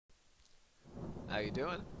you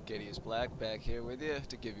doing? KadiusBlack back here with you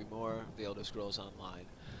to give you more of the Elder Scrolls Online.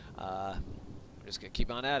 We're just gonna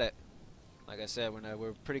keep on at it. Like I said,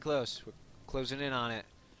 we're pretty close. We're closing in on it.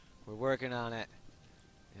 We're working on it,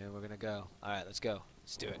 and we're gonna go. All right, let's go.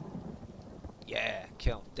 Let's do it. Yeah,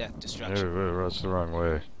 kill, death, destruction. Hey, that's the wrong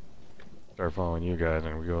way. Start following you guys,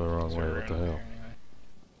 and we go the wrong way. What the hell?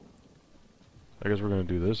 I guess we're gonna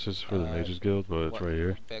do this. This is for the Mages Guild, but it's right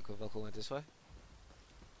here. Bequivocal went this way.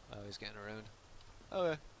 Oh, he's getting around.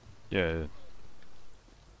 Okay. Yeah.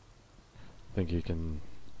 I think he can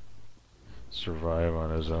survive on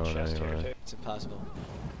his own anyway. It's impossible.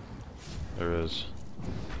 There is.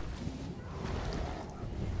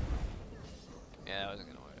 Yeah, that wasn't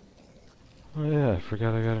gonna work. Oh yeah, I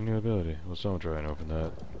forgot I got a new ability. Well, someone try and open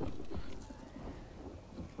that.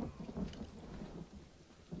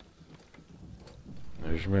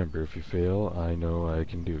 Just remember, if you fail, I know I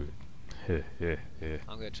can do it.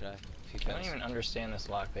 I'm gonna try. I don't even understand this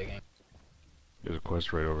lockpicking. There's a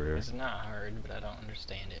quest right over here. It's not hard, but I don't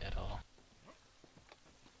understand it at all.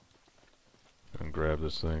 And grab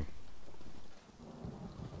this thing.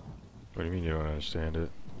 What do you mean you don't understand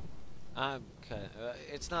it? I'm kind of,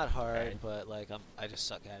 it's not hard, but like I just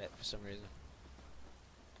suck at it for some reason.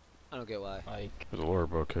 I don't get why. Like, there's a lore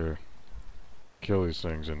book here. Kill these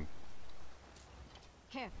things and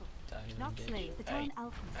careful. Not slay the town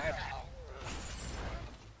alchemist.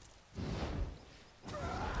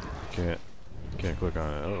 Can't click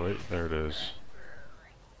on it. Oh wait, there it is.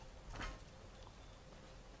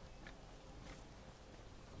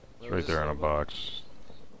 It's right there on a box.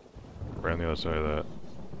 Right on the other side of that.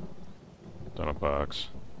 It's on a box.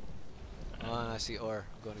 Oh, and I see ore.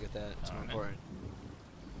 I'm going to get that. It's more important.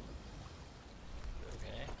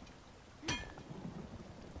 okay.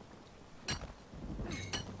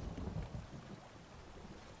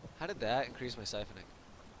 How did that increase my siphoning?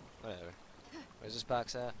 Whatever. Where's this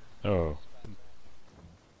box at? Oh.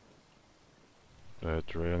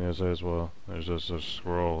 That's right on the other side as well. There's just a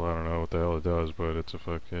scroll. I don't know what the hell it does, but it's a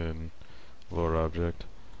fucking lore object.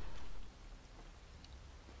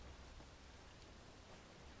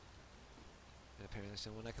 And apparently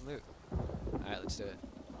someone I can loot. Alright, let's do it.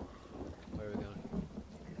 Where are we going?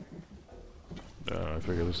 I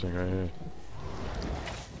figured this thing right here.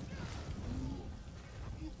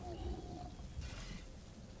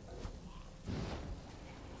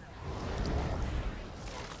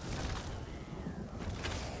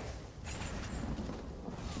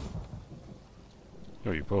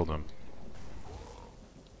 Oh, you pulled him.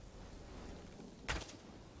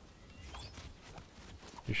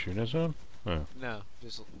 You shooting at some? Oh. No,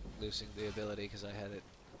 just losing the ability because I had it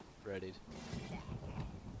readied.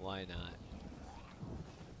 Why not?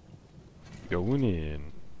 Going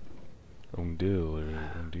in. Ondil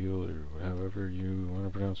or however you want to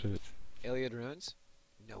pronounce it. Iliad ruins?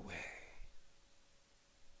 No way.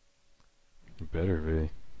 It better be.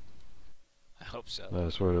 I hope so.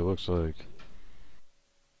 That's what it looks like.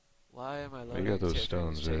 Why am I loading? You got those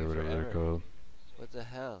stones there, whatever they're called. What the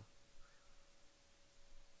hell?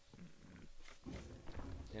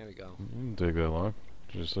 There we go. It didn't take that long.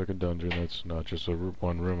 Just like a dungeon that's not just a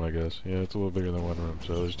one room, I guess. Yeah, it's a little bigger than one room,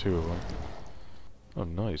 so there's two of them. Oh,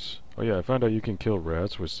 nice. Oh yeah, I found out you can kill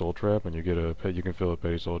rats with soul trap, and you get a pet. You can fill a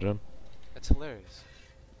petty soul gem. That's hilarious.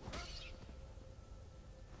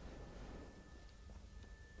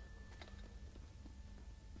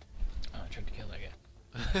 Oh, I tried to kill that guy.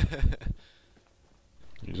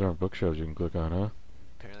 These aren't bookshelves you can click on, huh?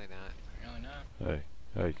 Apparently not. Really not.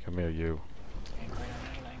 Hey, come here, you. Can't click on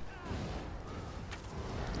anything.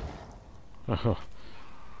 Oh.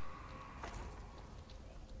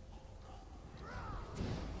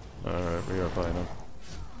 Alright, we gotta find him.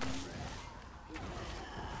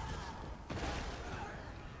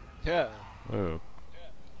 Yeah. Oh.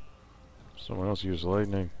 Someone else used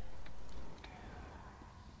lightning.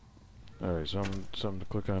 Alright, something to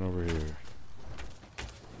click on over here.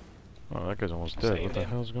 Oh, that guy's almost dead. What the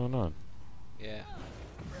hell's going on? Yeah.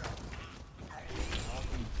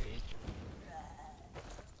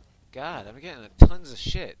 God, I'm getting tons of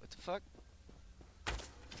shit. What the fuck?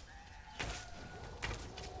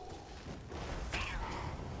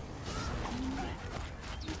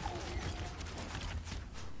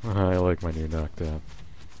 I like my new knockdown.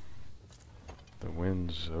 The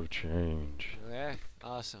winds of change. Okay,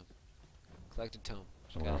 awesome. Collected tome.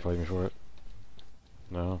 Someone wanna fight me for it?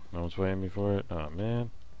 No? No one's fighting me for it? Oh man.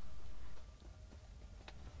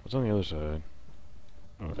 What's on the other side?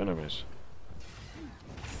 Oh, enemies.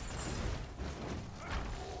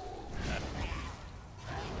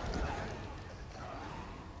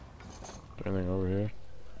 Anything over here?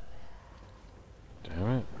 Damn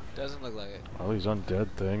it. Doesn't Doesn't look like it. All these undead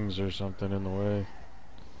things or something in the way.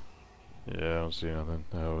 Yeah, I don't see nothing.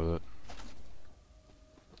 The hell with it.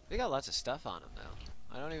 They got lots of stuff on them now.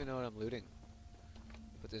 I don't even know what I'm looting.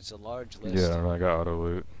 But it's a large list. Yeah, I got auto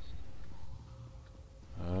loot.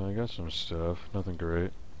 I got some stuff. Nothing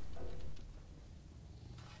great.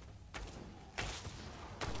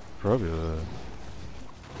 Probably the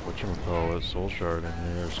whatchamacallit, soul shard in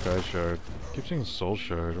here, or sky shard. I keep seeing soul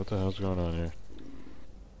shard. What the hell's going on here?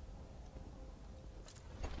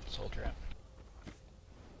 Soul trap.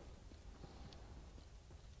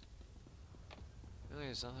 Really,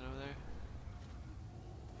 there's something over there?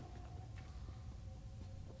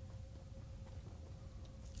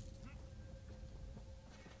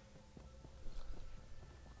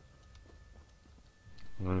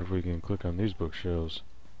 I wonder if we can click on these bookshelves.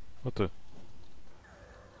 What the?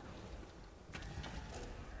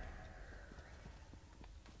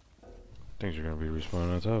 Things are gonna be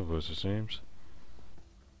respawning on top of us, it seems.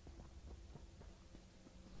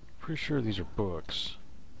 Pretty sure these are books.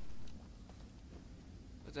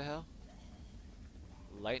 What the hell?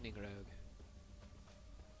 Lightning rogue.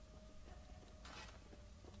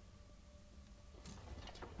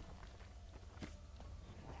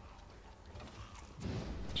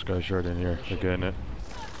 Sky shard in here. They're getting it.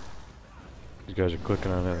 These guys are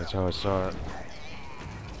clicking on it. That's how I saw it.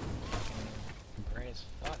 Brain as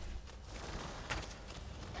fuck.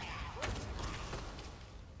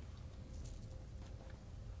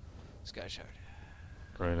 Sky shard.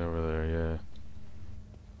 Right over there, yeah.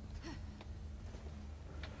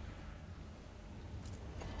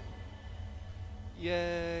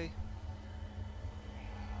 Yay!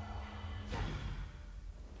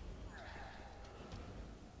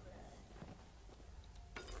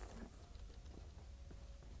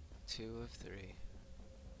 Two of three.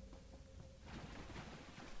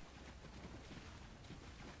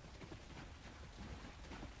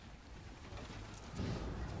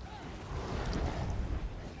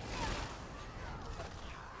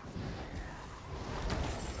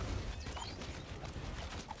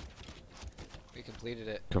 We completed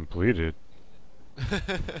it. Completed? I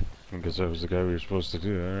guess that was the guy we were supposed to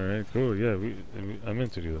do. Alright, cool. Yeah, I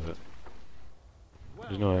meant to do that.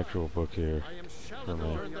 There's no actual book here for me.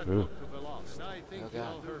 Ooh. Oh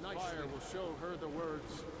god.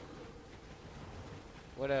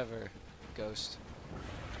 Whatever, ghost.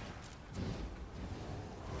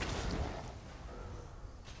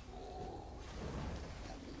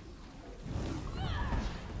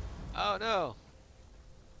 Oh no!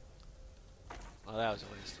 Oh, that was a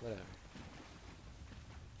waste. Whatever.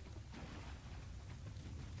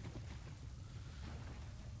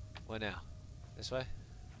 What now? This way?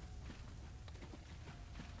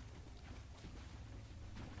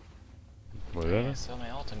 What Yeah, that? so my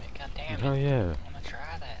ultimate. God damn it. Oh yeah. I'm gonna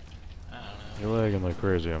try that. I don't know. You're lagging like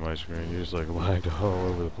crazy on my screen. You just like lagged all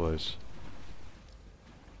over the place.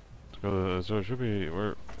 Let's go. So it should be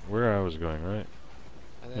where I was going, right?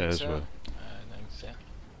 I think Yeah, this so. way. I think so.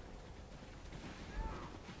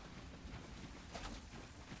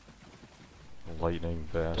 Lightning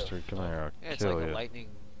bastard, come here, Yeah, I'll it's kill like a you. lightning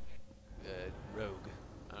rogue.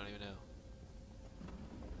 I don't even know.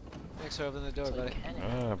 Thanks for opening the door, It's buddy. like Kenny.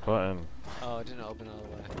 Ah, button. Oh, it didn't open all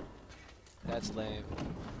the way. That's lame.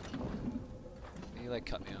 You like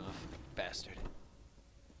cut me off, bastard.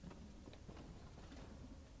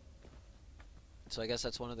 So I guess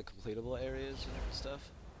that's one of the completable areas and stuff.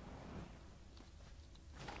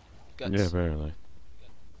 Guts. Yeah, apparently.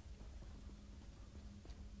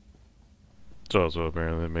 It's also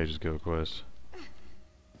apparently the mages guild quest.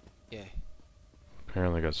 Yeah.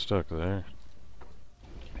 Apparently got stuck there.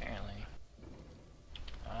 Apparently.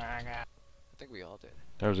 Oh my god. I think we all did.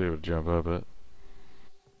 I was able to jump up it.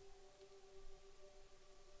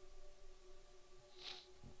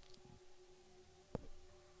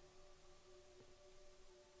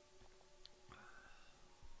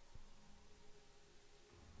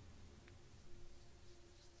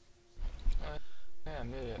 Yeah, I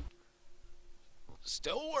made it.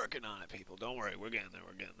 Still working on it, people. Don't worry, we're getting there.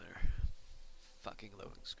 We're getting there. Fucking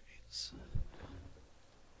loading screens.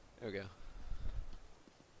 There we go.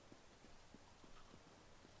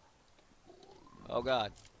 Oh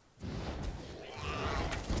god.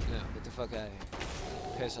 No, get the fuck out of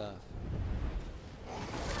here. Piss off.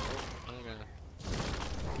 Oh god.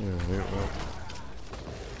 Yeah, well.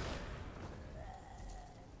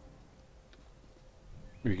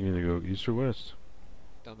 We can either go east or west.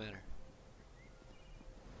 Don't matter.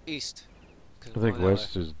 East. 'Cause I I'm think going that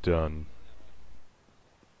west is done.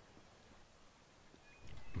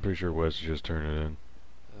 I'm pretty sure west is just turning it in.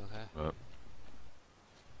 way. Okay. But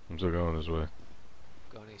I'm still going this way.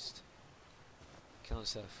 Going east. killing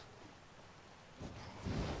stuff.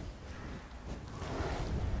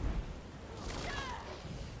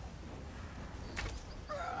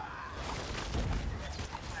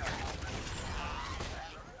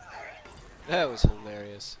 That was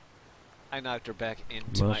hilarious. I knocked her back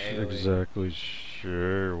into Not my AoE. exactly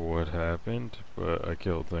sure what happened, but I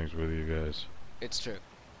killed things with you guys. It's true.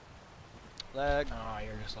 Lag. Oh,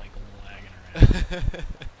 you're just like lagging around.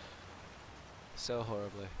 So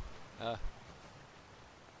horribly.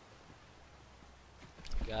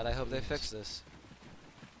 God, I hope they fix this.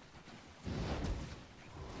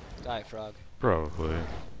 Die, frog. Probably.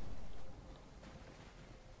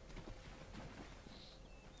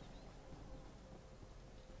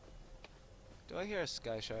 Do I hear a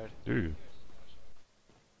sky shard? Dude,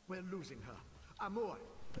 We're losing her. Amor.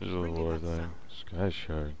 there's a Bring me lore that thing. sound. Sky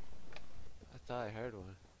shard. I thought I heard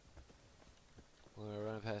one. We're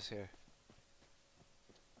running past here.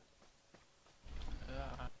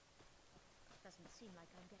 Doesn't seem like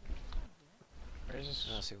I'm getting a turn here. Where's this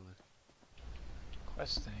I don't see one.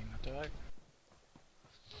 quest thing? What the heck?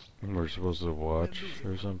 We're supposed to watch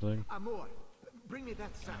or something. Amor. Bring me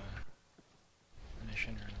that sound.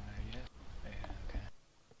 Mission or what? Yeah, okay.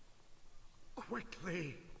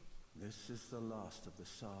 Quickly. This is the last of the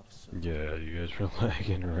Savs. Yeah, you guys were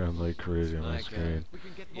lagging around like crazy on My my God. screen. We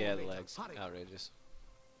can get more Yeah, the later. legs. Hurry. Outrageous.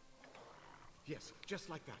 Yes, just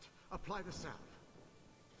like that. Apply the salve.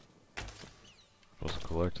 Supposed to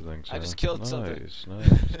collect things. I just huh? killed nice, something.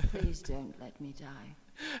 Nice. Please don't let me die.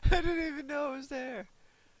 I didn't even know it was there.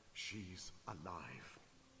 She's alive.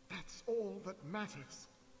 That's all that matters.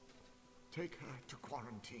 Take her to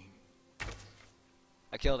quarantine.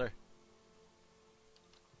 I killed her.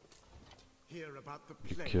 Hear about the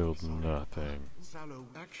plague. Killed sorry. nothing. Sallow.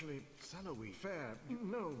 Actually, sallowy. Fair.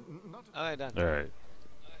 No, not. Alright, done. Alright.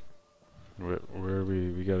 Where are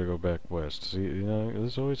we? We gotta go back west. See, you know,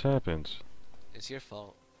 this always happens. It's your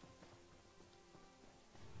fault.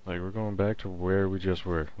 Like, we're going back to where we just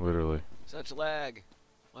were, literally. Such lag.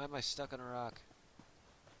 Why am I stuck on a rock?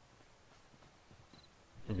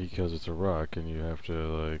 Because it's a rock and you have to,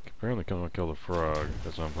 like, apparently come and kill the frog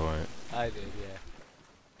at some point. I did,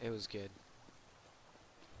 yeah. It was good.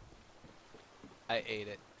 I ate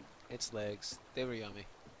it. Its legs. They were yummy.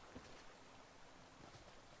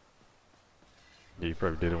 Yeah, you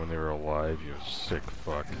probably did it when they were alive, you sick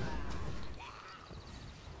fuck.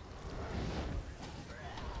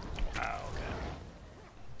 Oh, okay.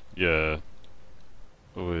 Yeah.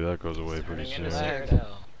 Hopefully that goes away pretty Turning soon. into Lag. Cyrodiil.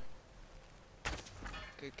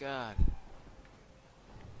 Good God.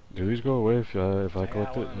 Do these go away if I I collect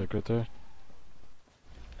got it, one. like right there?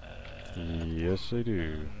 Yes, they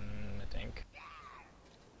do. I think.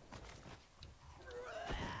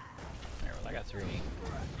 Alright, well, I got 3.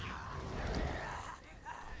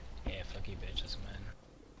 Yeah, fuck you bitches, man.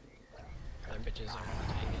 Other bitches are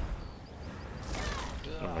gonna take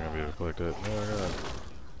it. I'm not gonna be able to collect it. Oh my god.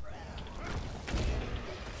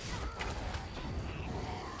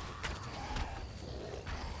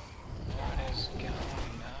 What is going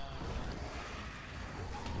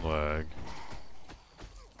on? Lag.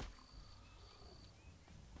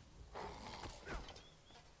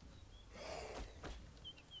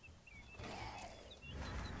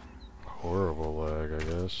 Horrible lag, I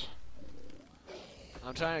guess.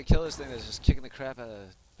 I'm trying to kill this thing that's just kicking the crap out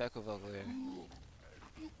of Bequivocal here.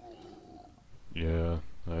 Yeah,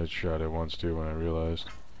 I shot it once too when I realized.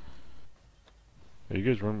 Are you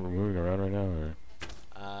guys moving around right now, or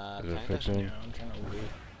is it Kinda. fixing? Yeah, I'm trying to loot.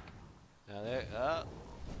 Now there. Oh.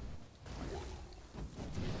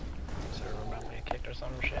 Server about to get kicked or some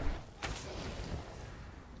shit.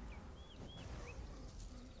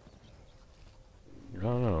 I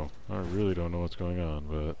don't know. I really don't know what's going on,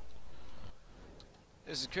 but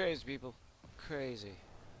This is crazy, people. Crazy.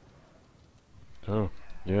 oh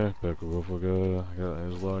yeah, Bequivocal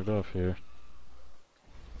is logged off here.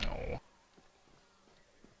 No.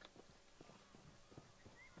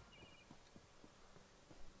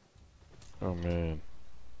 Oh man.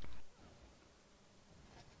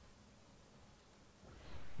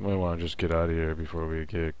 Might want to just get out of here before we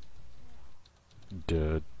get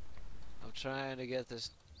dead. I'm trying to get this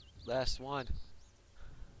last one.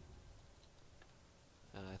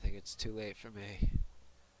 I think it's too late for me.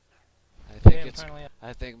 Finally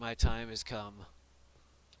I think my time has come.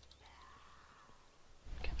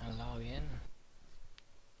 can I log in?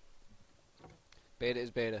 Beta is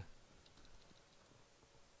beta.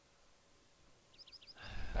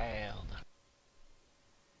 Failed.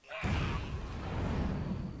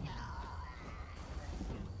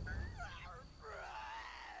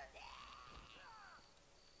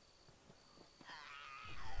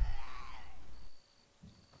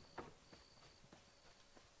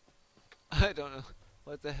 I don't know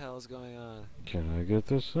what the hell is going on. Can I get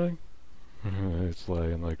this thing? It's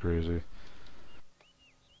lagging like crazy.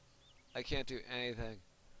 I can't do anything.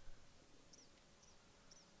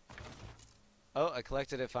 Oh, I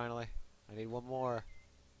collected it finally. I need one more.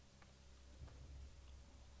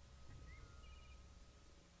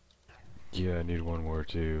 Yeah, I need one more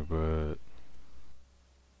too, but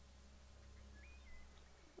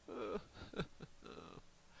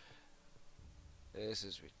This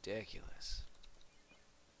is ridiculous.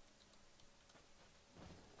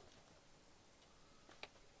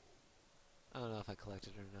 I don't know if I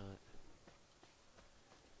collected it or not.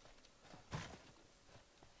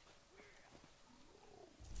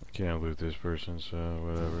 I can't loot this person, so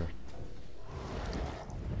whatever.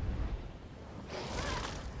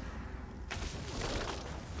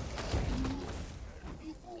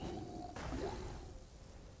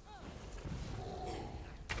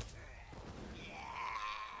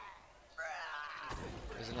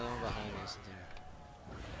 There's another one behind me, isn't there?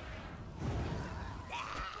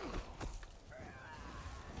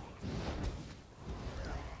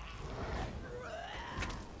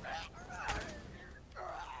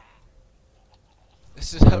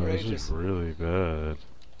 This is Oh, this outrageous. is really bad.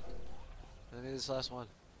 I need this last one.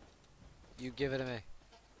 You give it to me.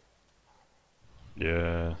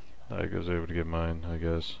 Yeah, I was able to get mine, I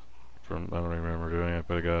guess. I don't remember doing it,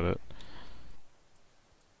 but I got it.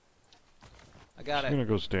 I got I'm it. gonna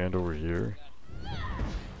go stand over here.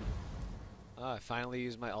 Oh, I finally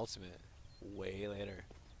used my ultimate. Way later.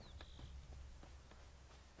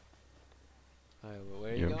 Alright, well,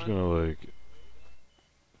 where are you Yeah, I'm going? just gonna like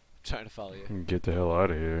Trying to follow you. get the hell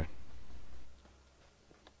out of here.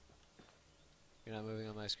 You're not moving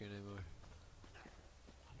on my screen anymore.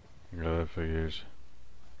 Yeah, that figures.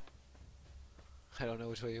 I don't know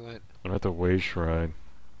which way you went. I'm at the way shrine.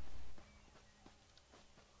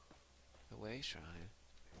 The way shrine.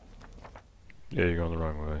 Yeah, you're going the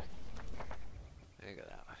wrong way. There you go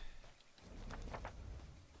that way.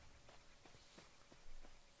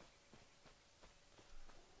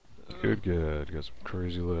 Good, good. Got some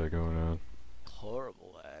crazy lag going on.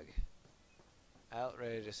 Horrible lag.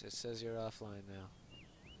 Outrageous. It says you're offline now.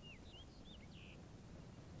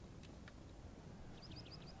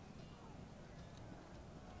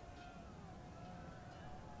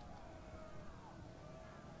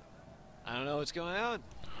 I don't know what's going on.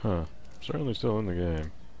 Huh. Certainly still in the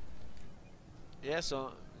game. Yeah,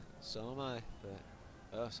 so am I. But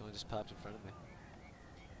oh, someone just popped in front of me.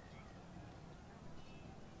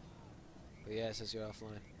 But yeah, it says you're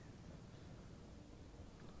offline.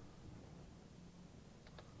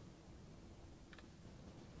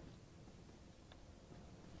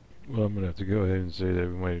 Well, I'm gonna have to go ahead and say that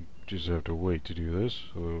we might just have to wait to do this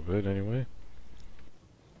a little bit anyway.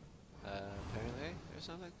 Apparently, or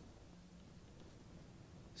something.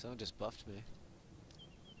 Someone just buffed me.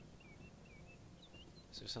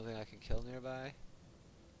 Is there something I can kill nearby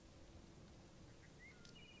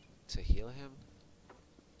to heal him?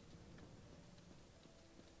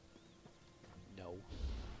 No.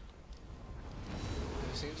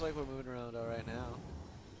 It seems like we're moving around all right now.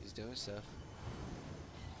 He's doing stuff.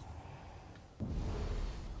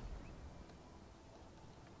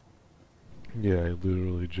 Yeah, I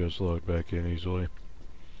literally just logged back in easily.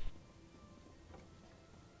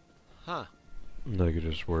 Huh. Like it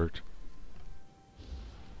just worked.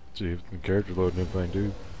 See if the character loading if I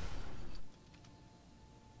do.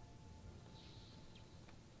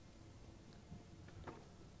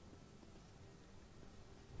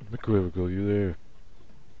 Bequivocal, you there?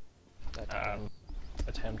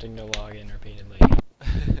 Attempting to log in repeatedly.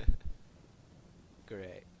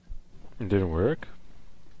 Great. It didn't work?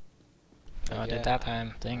 Oh, it Yeah, did that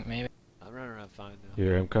time. Think maybe. I'm running around fine now.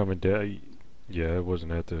 Yeah, I'm coming down. Yeah, I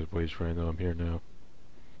wasn't at the waste right though. I'm here now.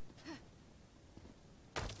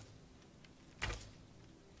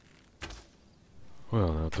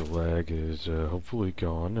 Well, now the lag is hopefully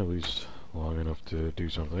gone, at least long enough to do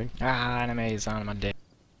something. Ah, enemies on my dick.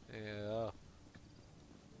 Yeah.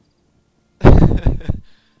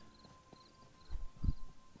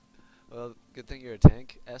 Well, good thing you're a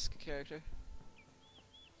tank-esque character.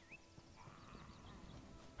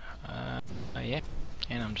 Yeah.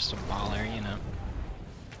 And I'm just a baller, you know.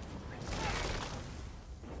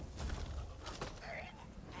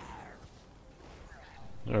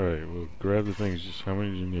 Alright, well, grab the things. Just how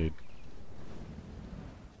many do you need?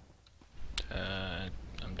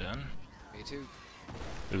 I'm done. Me too.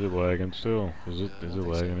 Is it lagging still? Is it I is it don't think so.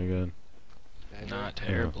 lagging again? Maybe. Not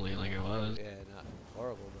terribly like it was. Yeah, not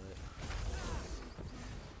horrible,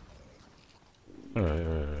 but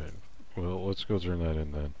Alright. Well, let's go turn that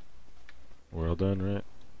in then. We're all done, right?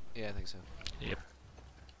 yeah, I think so. Yep.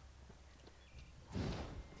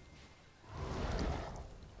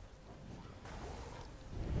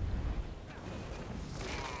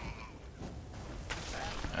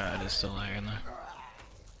 It is still lagging there.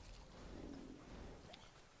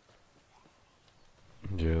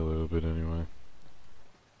 Yeah, a little bit anyway.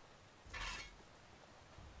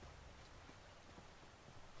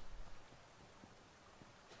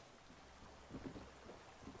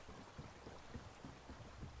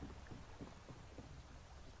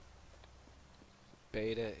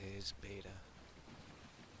 Beta is beta.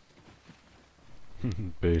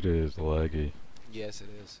 Beta is laggy. Yes, it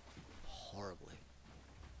is. Horribly.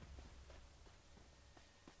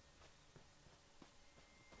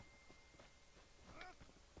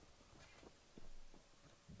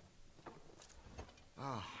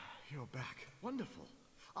 Ah, you're back. Wonderful.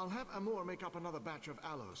 I'll have Amor make up another batch of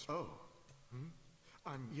aloes. Oh.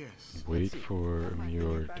 Yes. Wait for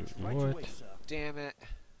Muir to... What? Damn it.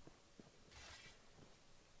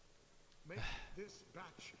 Make this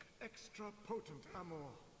batch extra potent, Amor.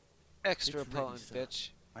 Extra It's ready, potent, sir. bitch.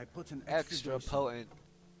 I put an Extra dose in. potent.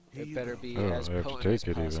 Here It you better go. be Oh, as I have to potent take as it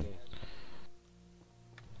even. possible.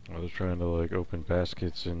 I was trying to like open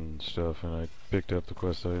baskets and stuff and I picked up the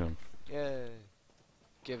quest item. Yay.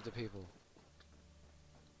 Give the people.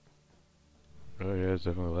 Oh yeah, it's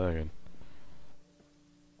definitely lagging.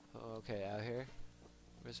 Oh, okay, out here?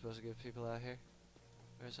 We're supposed to give people out here?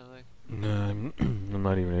 Or something? No, I'm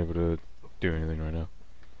not even able to do anything right now.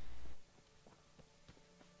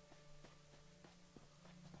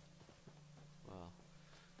 Well,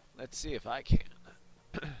 let's see if I can.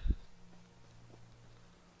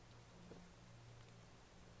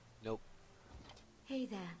 Nope. Hey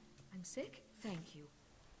there. I'm sick? Thank you.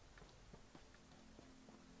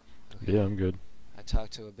 Yeah, I'm good. I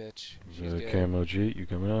talked to a bitch. She's good. Camo Jeet, you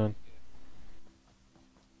coming on?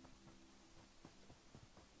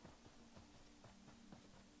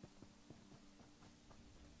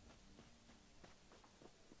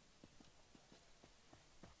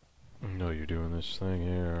 No, you're doing this thing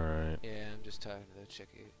here, alright. Yeah, I'm just talking to the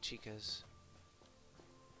chicas.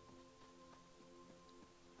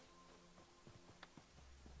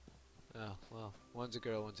 Oh, well, one's a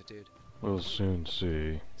girl, one's a dude. We'll soon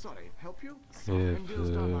see Sorry, help you? if Deals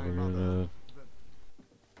down my we're mother. gonna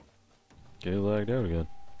get lagged out again.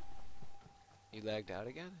 You lagged out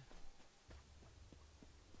again?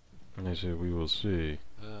 And I said we will see.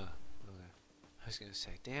 Oh, okay. I was gonna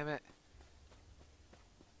say, damn it.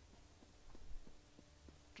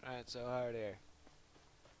 Trying so hard here.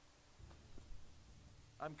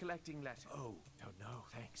 I'm collecting letters. Oh, no,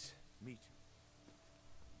 thanks. Me too.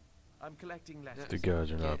 I'm collecting letters. The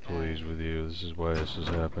guys are not Get pleased out. with you. This is why this is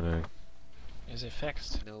happening. Is it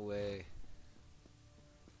fixed? No way.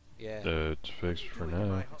 Yeah. It's fixed for Doing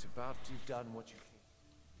now. right. It's about you've done what you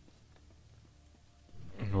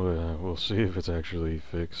can. We'll see if it's actually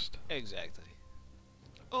fixed. Exactly.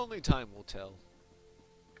 Only time will tell.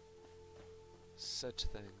 Such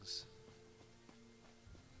things.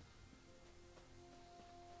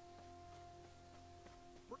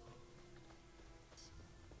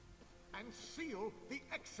 And seal the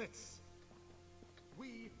exits.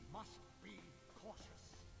 We must be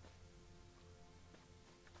cautious.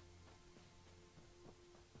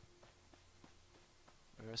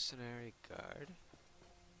 Mercenary guard?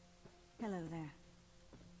 Hello there.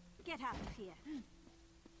 Get out of here.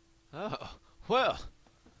 Oh, well.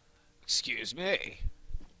 Excuse me.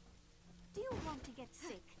 Do you want to get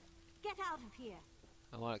sick? Get out of here.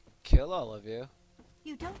 I want to kill all of you.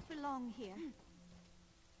 You don't belong here.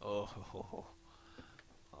 Oh,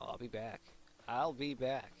 I'll be back. I'll be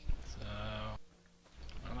back. So,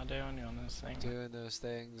 what am I doing? You on this thing? Doing those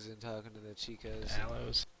things and talking to the chicas.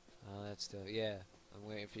 Aloes. All that stuff. Yeah, I'm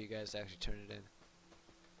waiting for you guys to actually turn it in.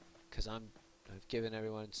 Cause I've given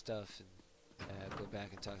everyone stuff and go back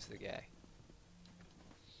and talk to the guy.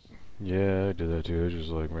 Yeah, I did that too. Just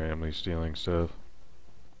like randomly stealing stuff.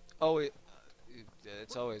 Oh,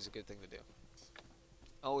 it's always a good thing to do.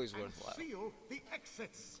 Always And worthwhile. seal the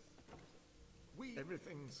exits.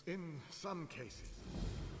 Everything's in some cases.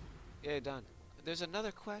 Yeah, done. There's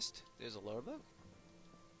another quest. There's a lore book.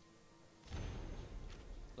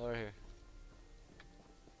 Lore here.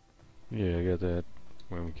 Yeah, I got that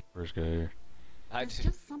when we first got here. I There's did.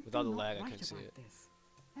 just something With all the not lag, I right couldn't see about it. this.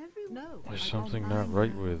 No, There's I something don't not mind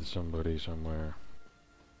right that. with somebody somewhere.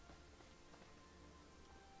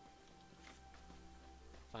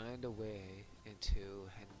 Find a way into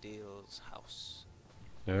Hendil's house.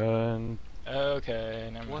 And Okay,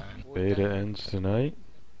 never What? mind. What beta the, ends tonight.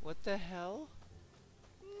 what the hell?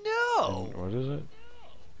 No! And what is it?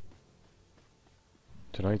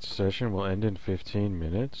 Tonight's session will end in 15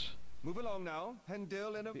 minutes? Move along now.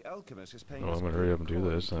 Hendil and the alchemist is paying Oh, us I'm gonna hurry up good and do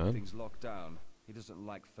coin this to keep then. things locked down. He doesn't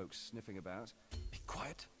like folks sniffing about. Be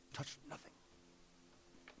quiet. Touch nothing.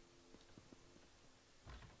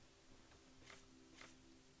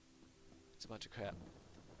 It's a bunch of crap.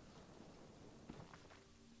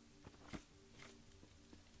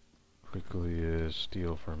 Quickly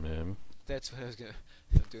steal from him. That's what I was gonna.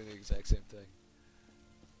 I'm doing the exact same thing.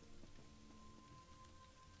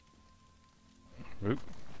 Oop.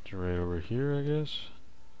 It's right over here, I guess.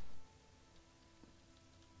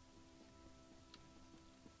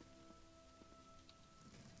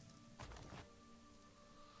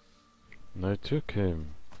 And I took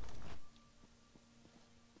him.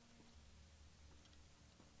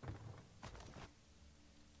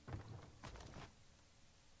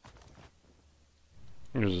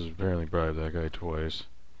 Just apparently bribed that guy twice.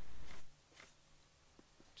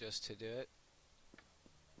 Just to do it.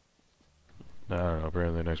 I don't know,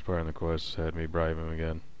 apparently the next part in the quest had me bribe him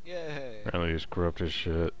again. Yay! Apparently he's corrupt as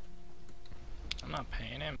shit. I'm not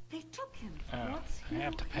paying him. They took him. Oh, What's I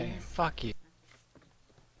have to pay him. his- Fuck you.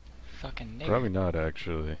 Fucking nigger. Probably not,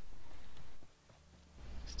 actually.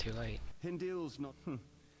 It's too late. Hindil's not.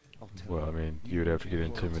 I'll tell Well, I you. mean, You you'd have to get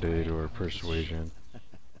won't intimidate tell. or persuasion.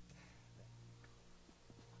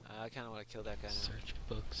 I kind of want to kill that guy now. Search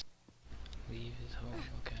books. Leave his home.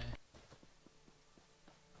 Okay.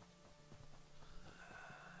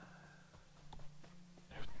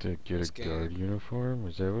 To get This a game guard uniform?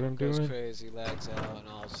 Is that what I'm Goes doing? crazy, lags out, and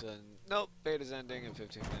all of a sudden, nope, beta's ending in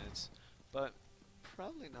 15 minutes. But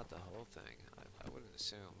probably not the whole thing. I wouldn't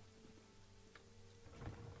assume.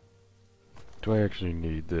 Do I actually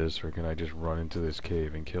need this, or can I just run into this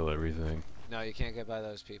cave and kill everything? No, you can't get by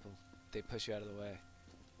those people. They push you out of the way,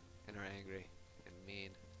 and are angry and mean.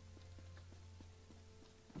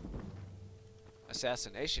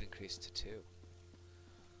 Assassination increased to 2.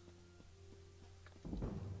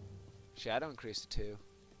 Shadow increased to 2.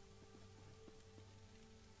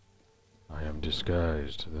 I am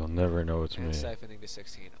disguised. They'll never know it's And me. siphoning to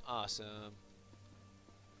 16. Awesome.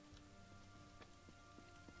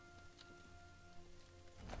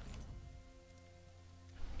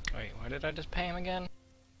 Wait, why did I just pay him again?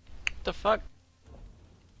 What the fuck?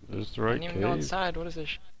 This is the I right didn't even go cave. inside. What is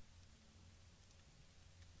this?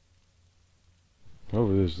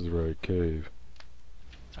 Oh, this is the right cave.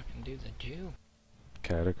 Fucking dude's a Jew.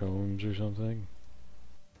 Catacombs or something?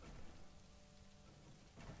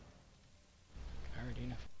 Guard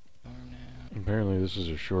uniform now. Apparently this is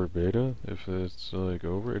a short beta, if it's like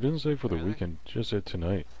over. It didn't say for the Really? weekend, it just said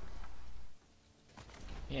tonight.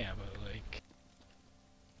 Yeah, but like...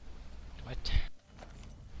 What?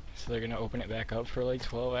 So they're gonna open it back up for like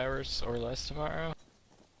 12 hours or less tomorrow?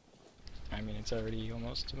 I mean, it's already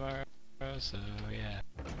almost tomorrow, so yeah.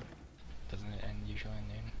 Doesn't it end usually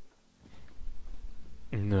noon?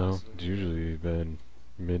 No, Possibly. it's usually been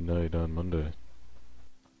midnight on Monday.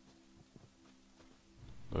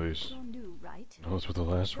 At least, You're new, right? that's what the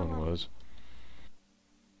last one was.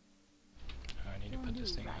 Oh, I need to You're put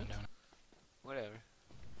this new, thing on right? down. Whatever.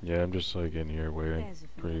 Yeah, I'm just like in here waiting There's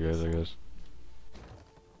a for you guys, I familiar guess.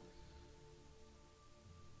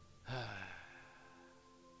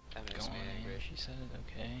 That makes Go me on angry. in, she said,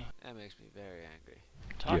 okay. That makes me very angry.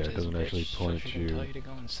 Talk Yeah, to it this doesn't bitch actually so point she can you- tell you to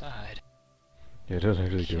go inside. Yeah, it doesn't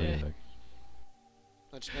actually do Shit. anything.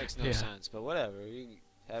 Which makes no Yeah. sense, but whatever. You can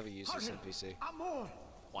have a useless Hurry! NPC. Amor!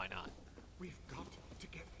 Why not? We've got to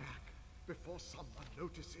get back before someone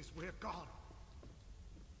notices we're gone.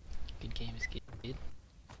 Good game is good.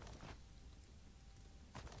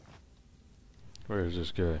 Where is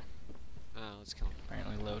this guy? Oh, let's kill him.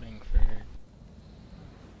 Apparently loading for...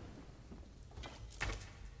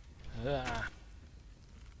 Ah.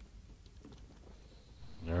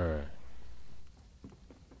 Alright.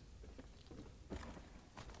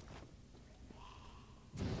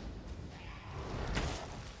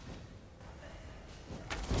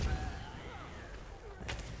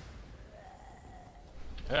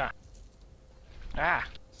 Ah. Ah.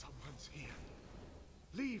 Someone's here.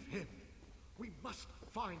 Leave him. We must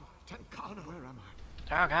find Tenkano. Where am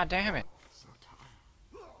I? Oh, god damn it. So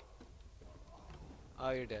tired. Oh,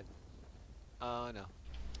 you're dead. Oh, no.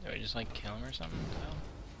 Do I just like kill him or something?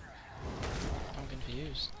 Oh. I'm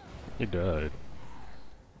confused. He died.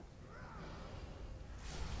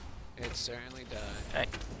 It certainly died. Hey.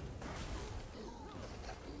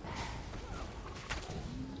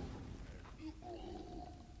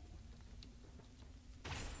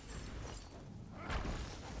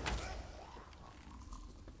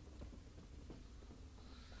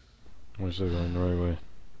 We're still going the right way.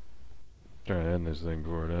 Trying to end this thing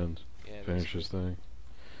before it ends. Yeah, Finish this thing.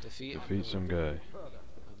 Defeat some guy.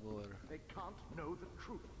 Amor. They can't know the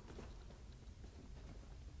truth.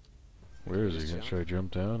 Where is he? Just Should I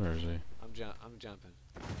jump down or is he? I'm jumping.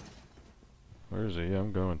 Where is he? Yeah,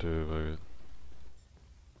 I'm going to.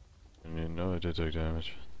 But I mean, no, I did take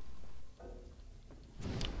damage.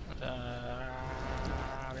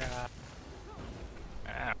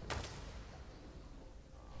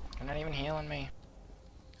 They're not even healing me.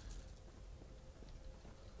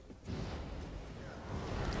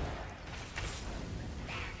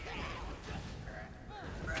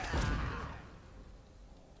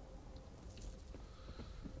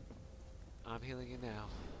 I'm healing you now.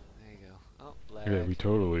 There you go. Oh, lag. Yeah, we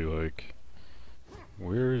totally like.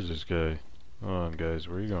 Where is this guy? Hold on, guys.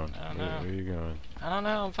 Where are you going? I don't know. Where are you going? I don't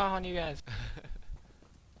know, I'm following you guys.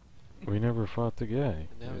 We never fought the guy.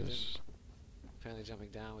 No, we It's- didn't. Apparently jumping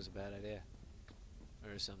down was a bad idea.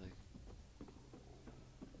 Or something.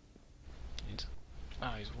 Oh,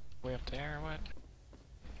 he's way up there or what?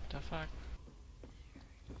 The fuck?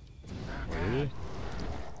 Oh, Where is he?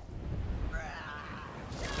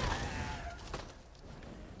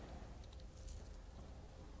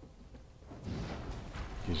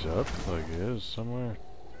 He's up, like he is somewhere.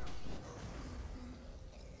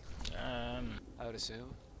 I would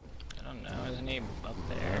assume. I don't know, isn't he up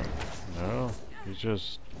there? No, he's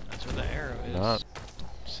just That's where the arrow is. not.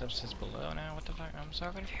 Substance below now, what the fuck? I'm so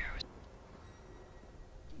confused.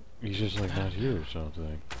 He's just like not here or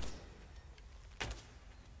something.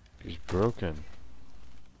 He's broken.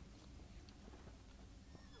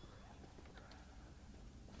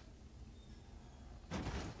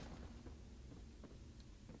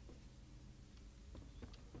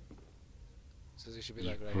 So he should be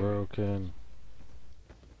He's like right here. broken.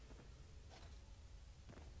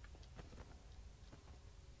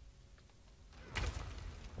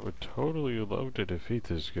 I would totally love to defeat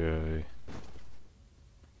this guy.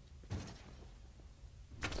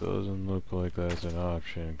 Doesn't look like that's an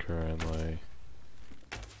option currently.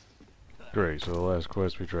 Great, so the last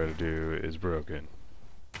quest we try to do is broken.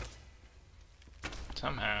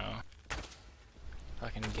 Somehow.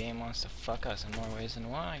 Fucking game wants to fuck us in more ways than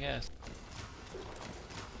one, I guess.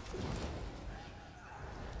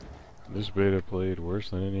 This beta played worse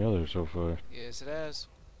than any other so far. Yes, it has.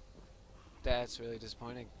 That's really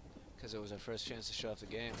disappointing. Because it was our first chance to show off the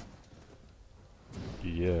game.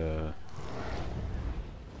 Yeah.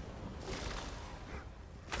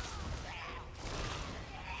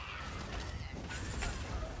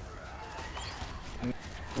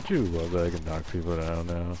 Don't you love that I can knock people down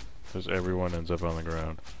now? Because everyone ends up on the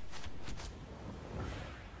ground.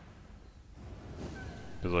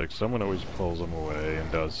 Because like someone always pulls them away and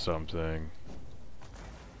does something.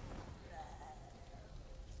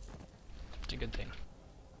 It's a good thing.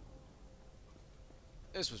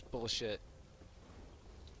 This was bullshit.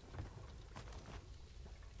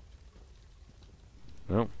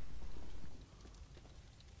 Nope.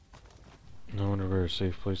 I wonder where a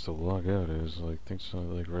safe place to log out is. Like, think so,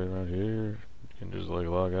 like right around here. You can just like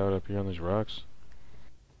log out up here on these rocks.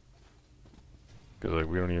 Cause like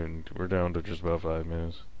we don't even, we're down to just about 5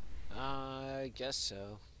 minutes. I guess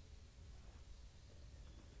so.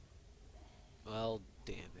 Well,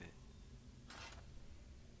 damn it.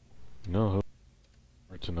 No, hope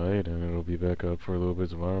for tonight, and it'll be back up for a little bit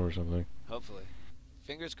tomorrow or something. Hopefully.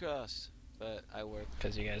 Fingers crossed. But I work.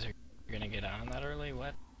 Because you guys are gonna get on that early?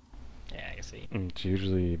 What? Yeah, I can see. It's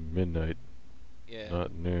usually midnight, Yeah.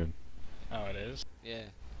 not noon. Oh, it is? Yeah.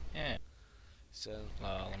 Yeah. So.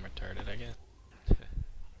 Well, I'm retarded, I guess.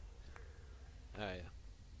 Oh yeah.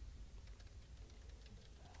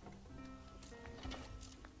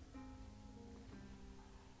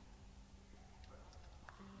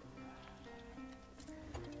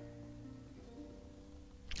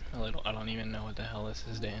 I don't even know what the hell this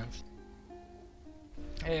is, dance.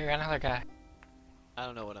 Hey, you got another guy. I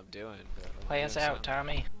don't know what I'm doing. But I'm Play us doing out, something.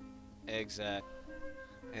 Tommy. Exact.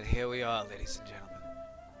 And here we are, ladies and gentlemen.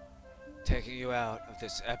 Taking you out of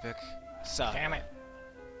this epic saga Damn it.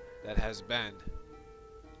 that has been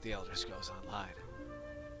The Elder Scrolls Online.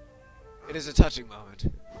 It is a touching moment.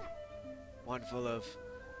 One full of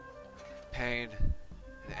pain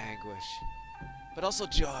and anguish. But also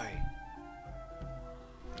joy.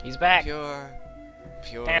 He's back. Pure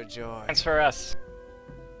joy. Thanks for us.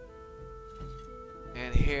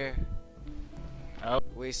 And here Oh,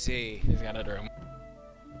 we see he's got a drum.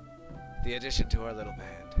 the addition to our little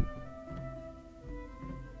band.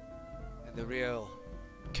 And the real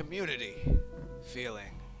community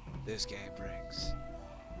feeling this game brings.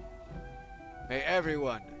 May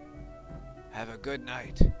everyone have a good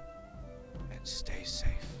night and stay safe.